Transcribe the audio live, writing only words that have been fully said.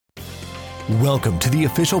Welcome to the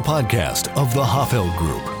official podcast of the Hoffeld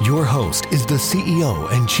Group. Your host is the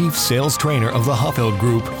CEO and Chief Sales Trainer of the Hoffeld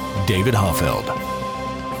Group, David Hoffeld.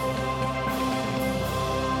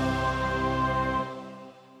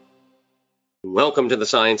 Welcome to the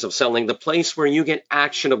Science of Selling, the place where you get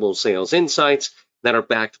actionable sales insights that are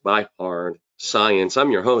backed by hard science.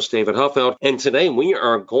 I'm your host, David Hoffeld, and today we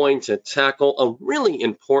are going to tackle a really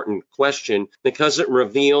important question because it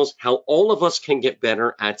reveals how all of us can get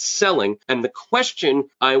better at selling. And the question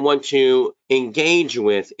I want to engage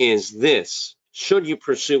with is this: should you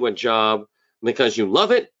pursue a job because you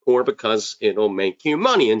love it or because it'll make you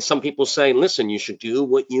money? And some people say, listen, you should do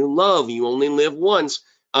what you love. You only live once.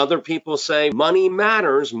 Other people say money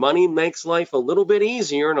matters. Money makes life a little bit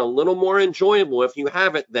easier and a little more enjoyable if you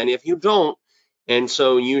have it than if you don't. And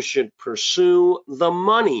so you should pursue the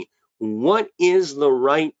money. What is the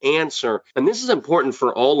right answer? And this is important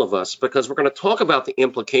for all of us because we're going to talk about the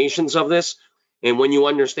implications of this. And when you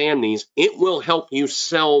understand these, it will help you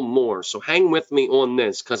sell more. So hang with me on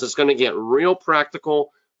this because it's going to get real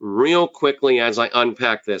practical real quickly as I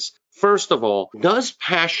unpack this. First of all, does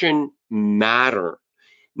passion matter?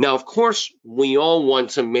 Now, of course, we all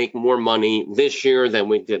want to make more money this year than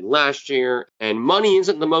we did last year, and money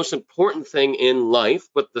isn't the most important thing in life,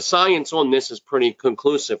 but the science on this is pretty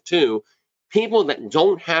conclusive too. People that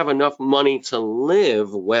don't have enough money to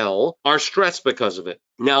live well are stressed because of it.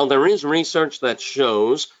 Now, there is research that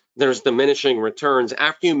shows there's diminishing returns.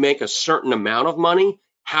 After you make a certain amount of money,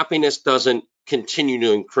 happiness doesn't continue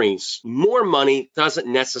to increase. More money doesn't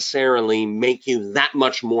necessarily make you that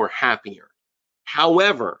much more happier.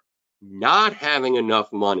 However, not having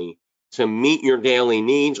enough money to meet your daily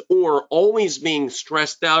needs or always being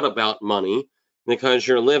stressed out about money because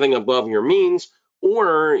you're living above your means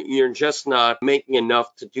or you're just not making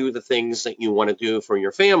enough to do the things that you want to do for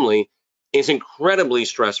your family is incredibly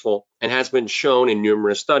stressful and has been shown in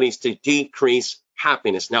numerous studies to decrease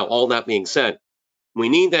happiness. Now, all that being said, we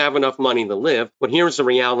need to have enough money to live, but here's the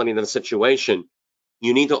reality of the situation.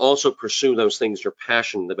 You need to also pursue those things you're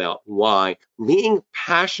passionate about. Why? Being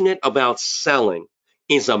passionate about selling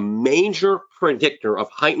is a major predictor of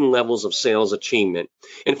heightened levels of sales achievement.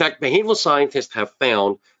 In fact, behavioral scientists have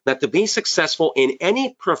found that to be successful in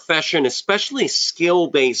any profession, especially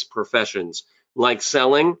skill-based professions like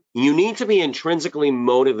selling, you need to be intrinsically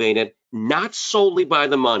motivated, not solely by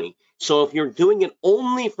the money. So if you're doing it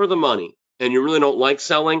only for the money and you really don't like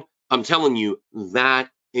selling, I'm telling you, that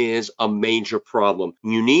is a major problem.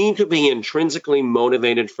 You need to be intrinsically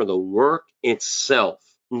motivated for the work itself.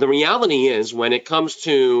 The reality is, when it comes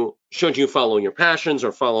to should you follow your passions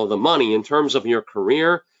or follow the money in terms of your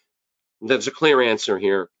career, there's a clear answer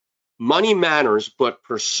here. Money matters, but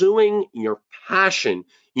pursuing your passion,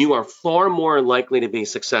 you are far more likely to be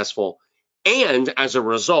successful and, as a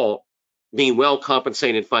result, be well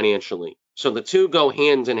compensated financially. So the two go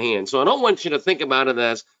hand in hand. So I don't want you to think about it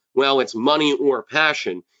as, well, it's money or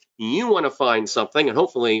passion. You want to find something, and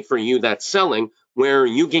hopefully for you that's selling, where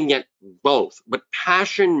you can get both. But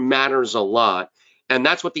passion matters a lot, and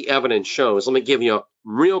that's what the evidence shows. Let me give you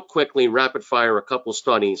real quickly, rapid fire, a couple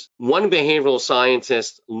studies. One behavioral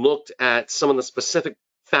scientist looked at some of the specific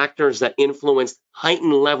factors that influenced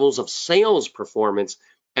heightened levels of sales performance,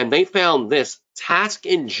 and they found this: task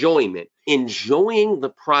enjoyment, enjoying the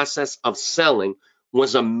process of selling,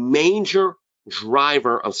 was a major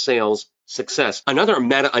driver of sales success. Another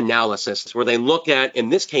meta-analysis where they look at, in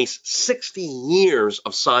this case, 60 years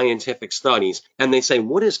of scientific studies, and they say,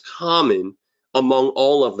 what is common among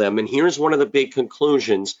all of them? And here's one of the big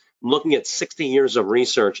conclusions. Looking at 60 years of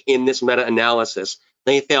research in this meta-analysis,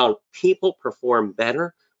 they found people perform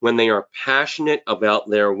better when they are passionate about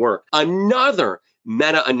their work. Another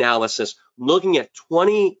meta-analysis looking at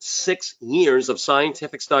 26 years of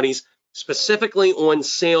scientific studies specifically on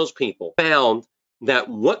salespeople found that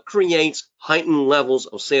what creates heightened levels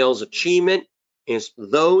of sales achievement is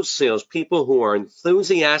those salespeople who are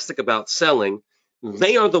enthusiastic about selling.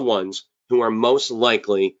 They are the ones who are most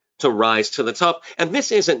likely to rise to the top. And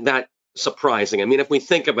this isn't that surprising. I mean, if we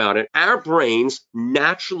think about it, our brains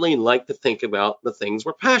naturally like to think about the things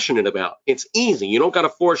we're passionate about. It's easy. You don't got to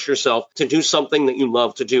force yourself to do something that you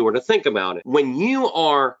love to do or to think about it. When you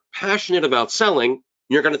are passionate about selling,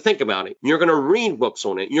 you're going to think about it. You're going to read books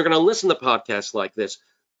on it. You're going to listen to podcasts like this.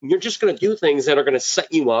 You're just going to do things that are going to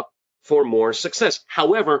set you up for more success.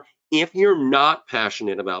 However, if you're not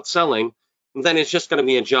passionate about selling, then it's just going to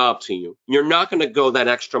be a job to you. You're not going to go that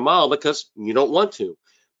extra mile because you don't want to.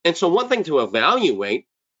 And so one thing to evaluate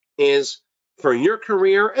is for your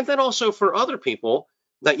career and then also for other people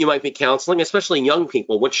that you might be counseling, especially young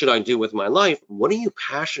people. What should I do with my life? What are you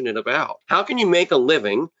passionate about? How can you make a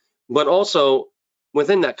living But also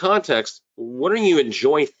within that context, what do you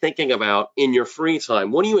enjoy thinking about in your free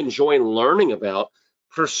time? What do you enjoy learning about?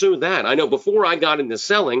 Pursue that. I know before I got into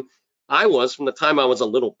selling, I was from the time I was a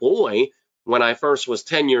little boy, when I first was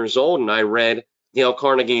 10 years old and I read Dale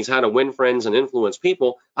Carnegie's How to Win Friends and Influence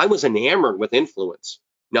People, I was enamored with influence.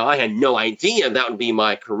 Now, I had no idea that would be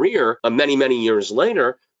my career many, many years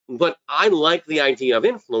later, but I like the idea of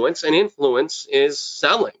influence, and influence is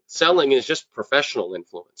selling. Selling is just professional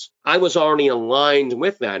influence. I was already aligned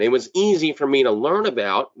with that. It was easy for me to learn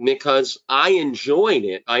about because I enjoyed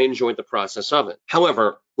it. I enjoyed the process of it.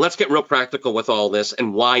 However, let's get real practical with all this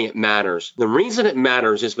and why it matters. The reason it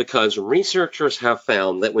matters is because researchers have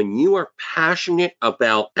found that when you are passionate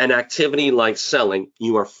about an activity like selling,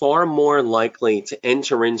 you are far more likely to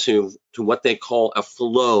enter into what they call a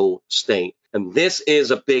flow state. And this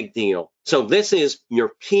is a big deal. So this is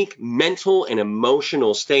your peak mental and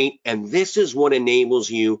emotional state, and this is what enables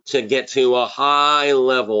you to get to a high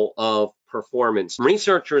level of performance.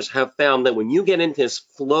 Researchers have found that when you get into this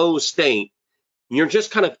flow state, you're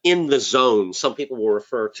just kind of in the zone, some people will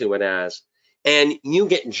refer to it as, and you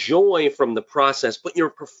get joy from the process, but you're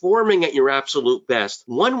performing at your absolute best.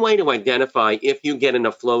 One way to identify if you get in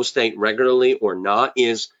a flow state regularly or not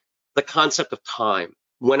is the concept of time.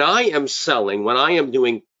 When I am selling, when I am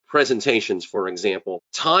doing presentations, for example,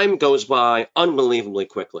 time goes by unbelievably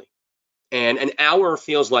quickly. And an hour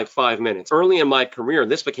feels like 5 minutes. Early in my career,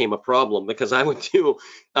 this became a problem because I would do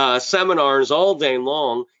seminars all day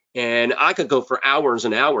long, and I could go for hours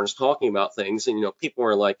and hours talking about things. And, people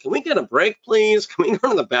were like, can we get a break, please? Can we go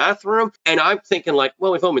to the bathroom? And I'm thinking like,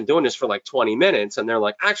 well, we've only been doing this for like 20 minutes. And they're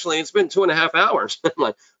like, actually, it's been 2.5 hours. I'm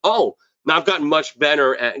like, oh, now I've gotten much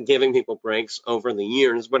better at giving people breaks over the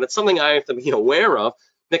years, but it's something I have to be aware of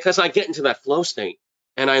because I get into that flow state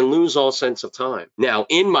and I lose all sense of time. Now,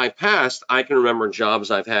 in my past, I can remember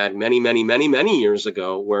jobs I've had many, many, many, many years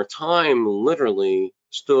ago where time literally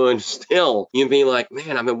stood still. You'd be like,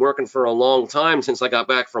 man, I've been working for a long time since I got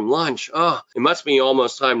back from lunch. Oh, it must be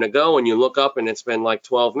almost time to go. And you look up and it's been like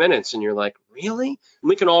 12 minutes and you're like, really?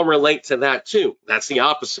 We can all relate to that too. That's the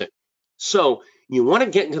opposite. So you want to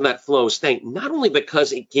get into that flow state, not only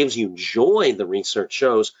because it gives you joy, the research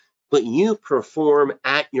shows, but you perform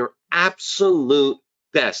at your absolute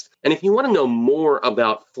best. And if you want to know more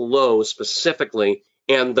about flow specifically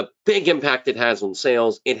and the big impact it has on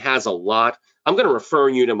sales, it has a lot. I'm going to refer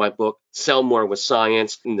you to my book, Sell More with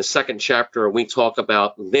Science. In the second chapter, we talk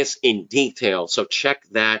about this in detail. So check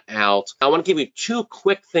that out. I want to give you 2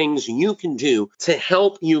 quick things you can do to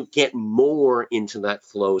help you get more into that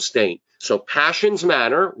flow state. So passions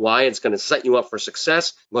matter, why it's going to set you up for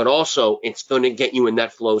success, but also it's going to get you in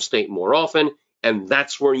that flow state more often. And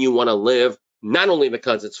that's where you want to live, not only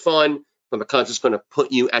because it's fun, but because it's going to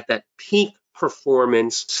put you at that peak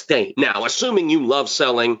performance state. Now, assuming you love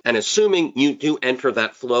selling and assuming you do enter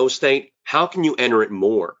that flow state, how can you enter it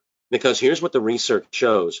more? Because here's what the research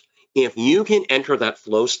shows. If you can enter that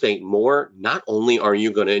flow state more, not only are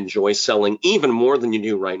you going to enjoy selling even more than you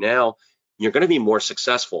do right now, you're going to be more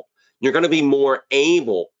successful. You're going to be more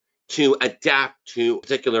able to adapt to a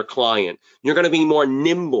particular client. You're going to be more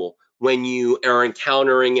nimble when you are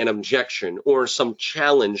encountering an objection or some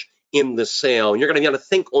challenge in the sale. You're going to be able to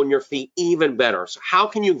think on your feet even better. So how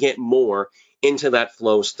can you get more into that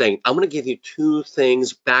flow state? I'm going to give you 2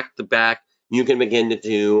 things back to back you can begin to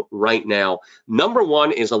do right now. Number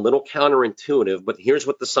 1 is a little counterintuitive, but here's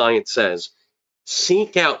what the science says.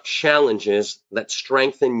 Seek out challenges that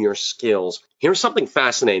strengthen your skills. Here's something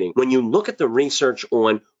fascinating. When you look at the research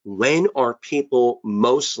on when are people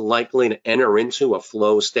most likely to enter into a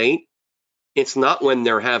flow state, it's not when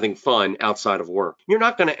they're having fun outside of work. You're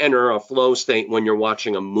not going to enter a flow state when you're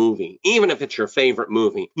watching a movie, even if it's your favorite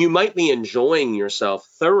movie. You might be enjoying yourself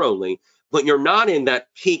thoroughly, but you're not in that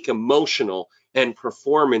peak emotional and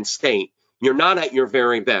performance state. You're not at your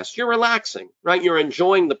very best. You're relaxing, right? You're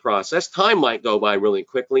enjoying the process. Time might go by really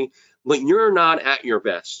quickly, but you're not at your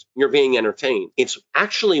best. You're being entertained. It's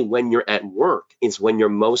actually when you're at work is when you're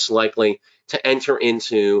most likely to enter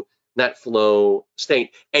into that flow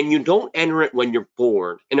state. And you don't enter it when you're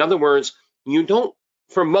bored. In other words, you don't,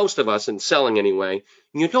 for most of us in selling anyway,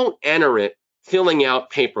 you don't enter it filling out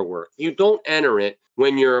paperwork. You don't enter it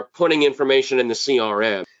when you're putting information in the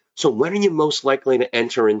CRM. So when are you most likely to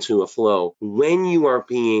enter into a flow? When you are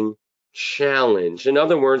being challenged. In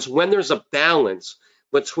other words, when there's a balance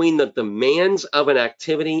between the demands of an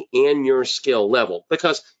activity and your skill level.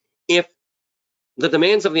 Because if the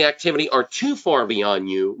demands of the activity are too far beyond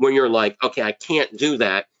you, when you're like, okay, I can't do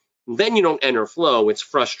that, then you don't enter flow. It's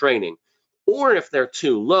frustrating. Or if they're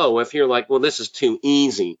too low, if you're like, well, this is too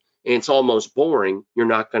easy, it's almost boring, you're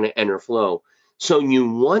not going to enter flow. So you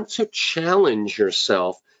want to challenge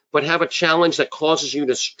yourself, but have a challenge that causes you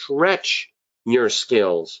to stretch your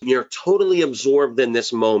skills. You're totally absorbed in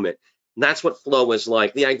this moment. That's what flow is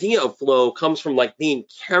like. The idea of flow comes from like being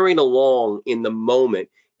carried along in the moment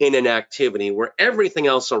in an activity where everything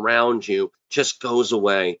else around you just goes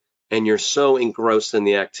away and you're so engrossed in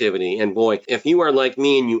the activity. And boy, if you are like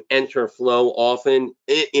me and you enter flow often,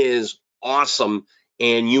 it is awesome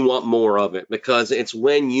and you want more of it because it's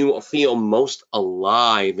when you feel most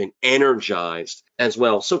alive and energized as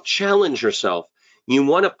well. So challenge yourself. You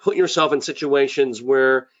want to put yourself in situations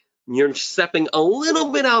where you're stepping a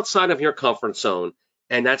little bit outside of your comfort zone,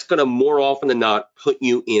 and that's going to more often than not put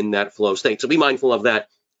you in that flow state. So be mindful of that.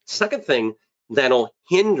 Second thing that'll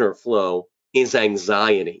hinder flow is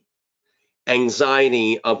anxiety.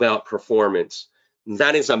 Anxiety about performance.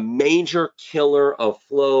 That is a major killer of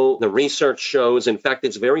flow. The research shows, in fact,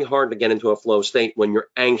 it's very hard to get into a flow state when you're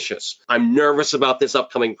anxious. I'm nervous about this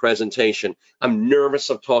upcoming presentation. I'm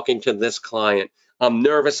nervous of talking to this client. I'm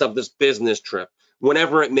nervous of this business trip,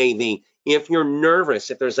 whatever it may be. If you're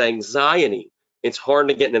nervous, if there's anxiety, it's hard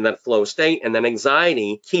to get into that flow state, and that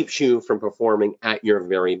anxiety keeps you from performing at your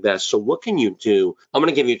very best. So what can you do? I'm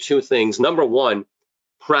going to give you two things. Number one,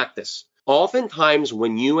 practice. Oftentimes,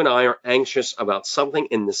 when you and I are anxious about something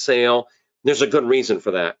in the sale, there's a good reason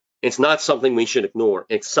for that. It's not something we should ignore.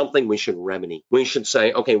 It's something we should remedy. We should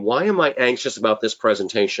say, okay, why am I anxious about this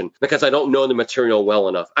presentation? Because I don't know the material well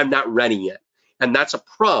enough. I'm not ready yet. And that's a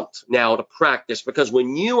prompt now to practice, because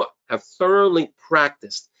when you have thoroughly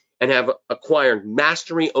practiced and have acquired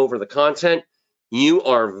mastery over the content, you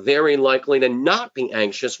are very likely to not be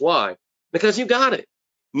anxious. Why? Because you got it.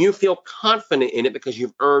 You feel confident in it because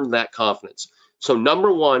you've earned that confidence. So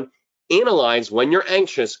number one, analyze when you're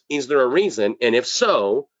anxious. Is there a reason? And if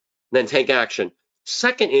so, then take action.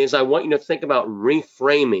 Second is I want you to think about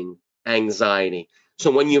reframing anxiety. So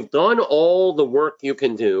when you've done all the work you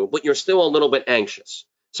can do, but you're still a little bit anxious.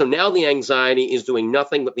 So now the anxiety is doing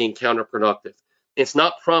nothing but being counterproductive. It's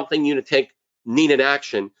not prompting you to take needed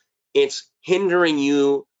action. It's hindering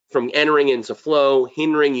you from entering into flow,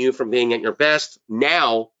 hindering you from being at your best.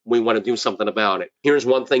 Now we want to do something about it. Here's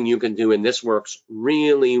one thing you can do, and this works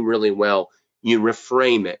really, really well. You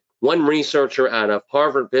reframe it. One researcher out of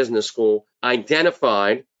Harvard Business School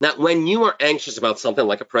identified that when you are anxious about something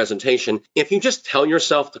like a presentation, if you just tell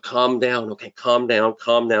yourself to calm down, okay, calm down,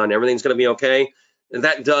 everything's going to be okay,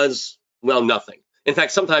 that does, well, nothing. In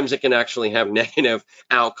fact, sometimes it can actually have negative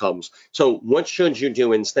outcomes. So what should you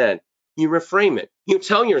do instead? You reframe it. You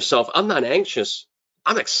tell yourself, I'm not anxious.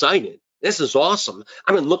 I'm excited. This is awesome.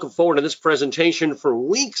 I've been looking forward to this presentation for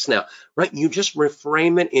weeks now, right? You just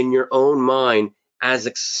reframe it in your own mind as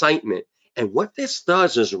excitement. And what this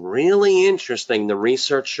does is really interesting. The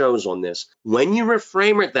research shows on this. When you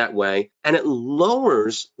reframe it that way, and it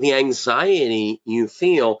lowers the anxiety you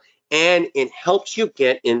feel, and it helps you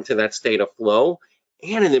get into that state of flow,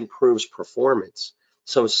 and it improves performance.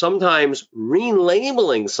 So sometimes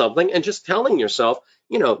relabeling something and just telling yourself,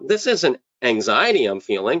 this isn't anxiety I'm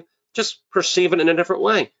feeling. Just perceive it in a different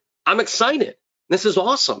way. I'm excited. This is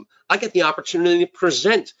awesome. I get the opportunity to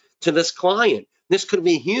present to this client. This could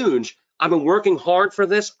be huge. I've been working hard for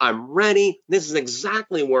this. I'm ready. This is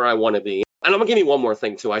exactly where I want to be. And I'm going to give you one more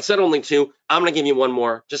thing, too. I said only two. I'm going to give you one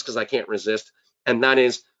more just because I can't resist. And that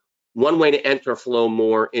is, one way to enter flow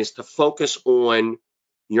more is to focus on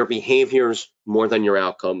your behaviors more than your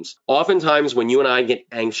outcomes. Oftentimes, when you and I get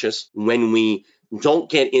anxious, when we don't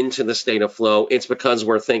get into the state of flow, it's because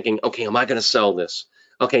we're thinking, okay, am I going to sell this?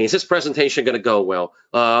 Okay, is this presentation going to go well?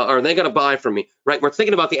 Are they going to buy from me? Right? We're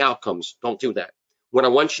thinking about the outcomes. Don't do that. What I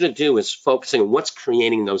want you to do is focusing on what's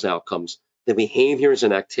creating those outcomes, the behaviors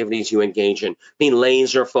and activities you engage in. Be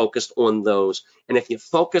laser focused on those. And if you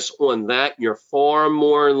focus on that, you're far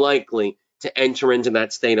more likely to enter into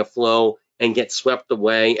that state of flow and get swept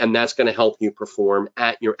away, and that's going to help you perform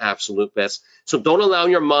at your absolute best. So don't allow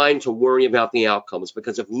your mind to worry about the outcomes,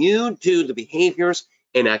 because if you do the behaviors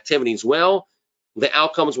and activities well, the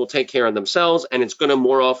outcomes will take care of themselves, and it's going to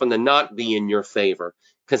more often than not be in your favor,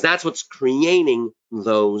 because that's what's creating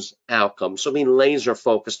those outcomes. So be laser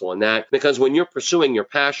focused on that, because when you're pursuing your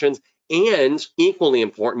passions, and equally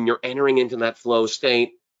important, you're entering into that flow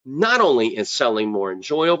state, not only is selling more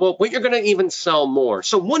enjoyable, but you're going to even sell more.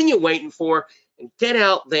 So what are you waiting for? Get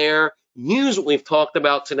out there, use what we've talked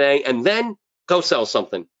about today, and then go sell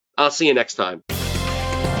something. I'll see you next time.